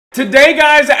Today,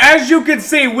 guys, as you can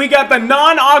see, we got the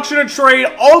non-auction or trade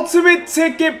ultimate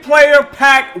ticket player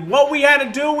pack. What we had to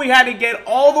do, we had to get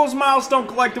all those milestone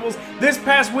collectibles. This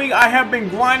past week, I have been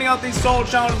grinding out these solo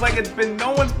challenges like it's been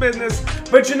no one's business.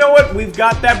 But you know what? We've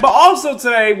got that. But also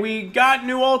today, we got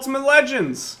new Ultimate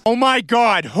Legends. Oh my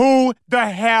God, who the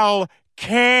hell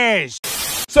cares?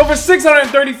 So for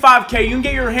 $635K, you can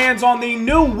get your hands on the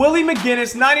new Willie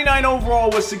McGinnis 99 overall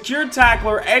with secure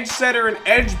tackler, edge setter, and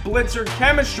edge blitzer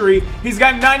chemistry. He's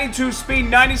got 92 speed,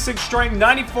 96 strength,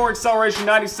 94 acceleration,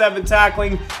 97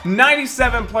 tackling,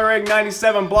 97 player rating,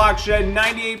 97 block shed,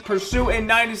 98 pursuit, and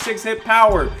 96 hit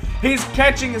power. His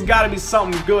catching has got to be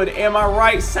something good, am I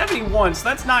right? 71, so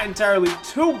that's not entirely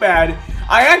too bad.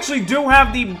 I actually do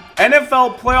have the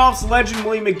NFL Playoffs legend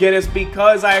Willie McGinnis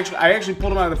because I actually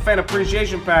pulled him out of the fan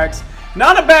appreciation packs.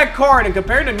 Not a bad card, and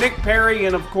compared to Nick Perry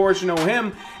and of course, you know,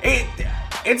 him,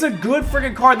 it's a good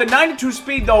freaking card. The 92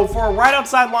 speed, though, for a right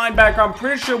outside linebacker, I'm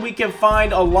pretty sure we can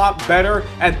find a lot better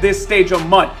at this stage of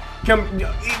MUT.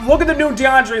 Look at the new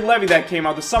DeAndre Levy that came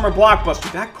out, the summer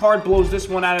blockbuster. That card blows this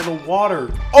one out of the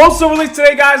water. Also released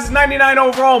today, guys, is 99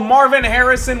 overall Marvin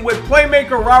Harrison with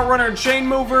playmaker, route runner, and chain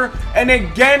mover. And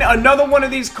again, another one of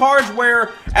these cards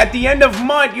where at the end of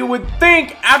MUT, you would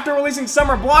think after releasing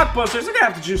summer blockbusters, they're gonna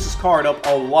have to juice this card up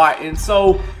a lot. And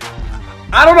so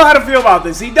I don't know how to feel about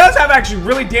this. He does have actually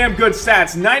really damn good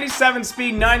stats. 97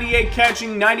 speed, 98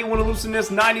 catching, 91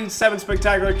 elusiveness, 97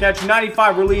 spectacular catch,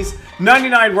 95 release,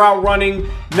 99 route running,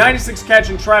 96 catch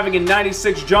and traffic, and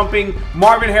 96 jumping.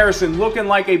 Marvin Harrison looking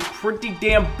like a pretty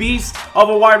damn beast of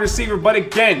a wide receiver. But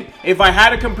again, if I had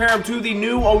to compare him to the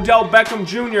new Odell Beckham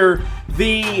Jr.,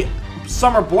 the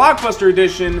summer blockbuster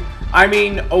edition, I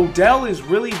mean, Odell is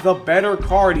really the better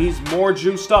card. He's more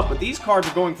juiced up, but these cards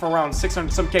are going for around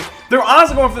 600 some K. They're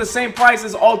honestly going for the same price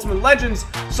as Ultimate Legends,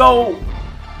 so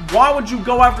why would you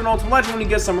go after an Ultimate Legend when you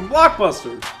get Summer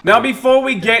Blockbuster? Now, before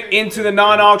we get into the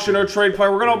non-auction or trade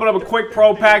player, we're going to open up a quick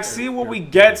pro pack, see what we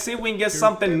get, see if we can get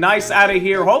something nice out of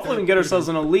here. Hopefully, we can get ourselves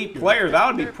an elite player. That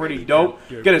would be pretty dope.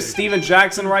 Get a Steven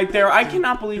Jackson right there. I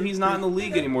cannot believe he's not in the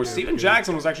league anymore. Steven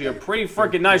Jackson was actually a pretty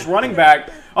freaking nice running back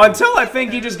until I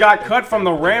think he just got cut from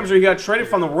the Rams, or he got traded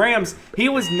from the Rams. He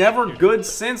was never good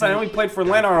since. I know he played for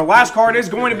Atlanta. Our last card is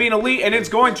going to be an elite, and it's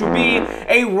going to be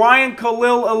a Ryan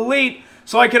Khalil elite.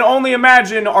 So I can only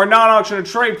imagine our non-auction or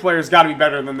trade players got to be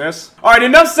better than this. Alright,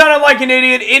 enough sounding like an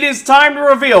idiot. It is time to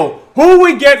reveal who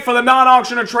we get for the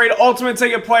non-auction or trade ultimate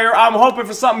ticket player. I'm hoping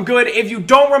for something good. If you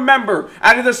don't remember,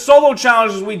 out of the solo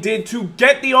challenges we did to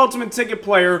get the ultimate ticket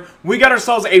player, we got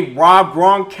ourselves a Rob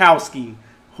Gronkowski.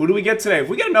 Who do we get today? If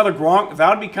we get another Gronk, that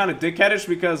would be kind of dickheadish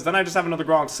because then I just have another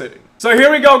Gronk sitting. So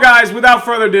here we go, guys. Without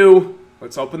further ado,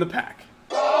 let's open the pack.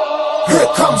 Here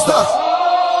comes the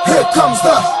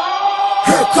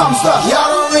y'all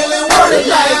don't really want it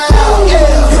like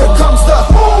yeah.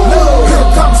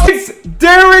 It's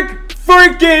Derrick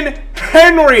freaking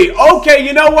Henry. Okay,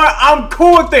 you know what? I'm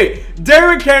cool with it.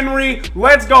 Derrick Henry,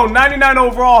 let's go. 99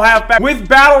 overall halfback with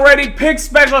battle ready, pick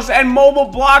specialist, and mobile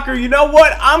blocker. You know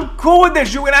what? I'm cool with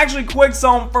this. You can actually quick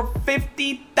sell him for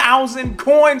 50,000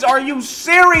 coins. Are you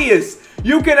serious?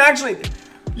 You can actually...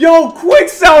 Yo, quick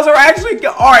sells are actually...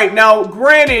 Alright, now,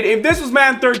 granted, if this was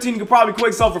Madden 13, you could probably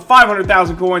quick sell for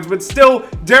 500,000 coins, but still,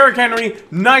 Derrick Henry,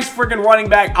 nice freaking running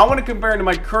back. I want to compare him to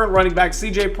my current running back,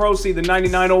 CJ Prosey, the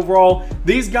 99 overall.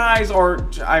 These guys are...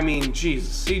 I mean,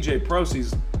 Jesus, CJ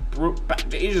Prosey's...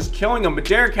 He's just killing them. But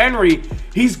Derrick Henry,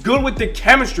 he's good with the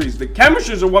chemistries. The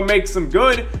chemistries are what makes him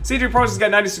good. CJ Prosey's got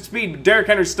 96 speed, but Derrick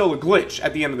Henry's still a glitch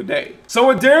at the end of the day. So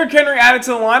with Derrick Henry added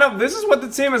to the lineup, this is what the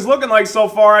team is looking like so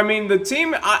far. I mean, the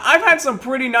team, I've had some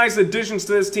pretty nice additions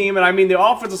to this team, and I mean, the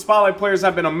offensive spotlight players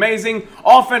have been amazing.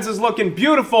 Offense is looking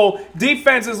beautiful.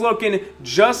 Defense is looking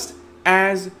just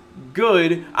as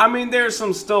good. I mean, there's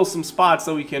still some spots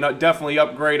that we can definitely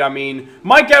upgrade. I mean,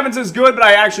 Mike Evans is good, but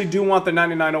I actually do want the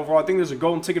 99 overall. I think there's a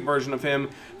golden ticket version of him.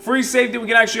 Free safety we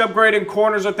can actually upgrade, and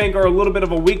corners I think are a little bit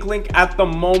of a weak link at the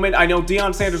moment. I know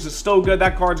Deion Sanders is still good.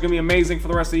 That card's gonna be amazing for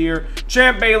the rest of the year.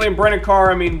 Champ Bailey and Brennan Carr,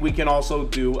 I mean, we can also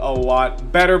do a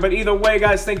lot better. But either way,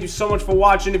 guys, thank you so much for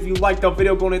watching. If you liked the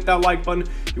video, go and hit that like button.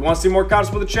 If you want to see more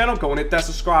content for the channel, go and hit that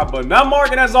subscribe button. I'm Mark,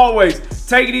 and as always,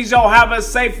 take it easy, y'all. Have a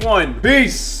safe one.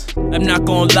 Peace. I'm not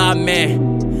gonna lie,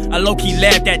 man, I low-key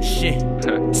laughed at this shit.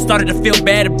 Started to feel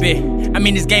bad a bit. I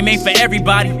mean, this game ain't for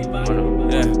everybody.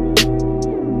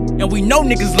 And we know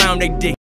niggas lie on they dick.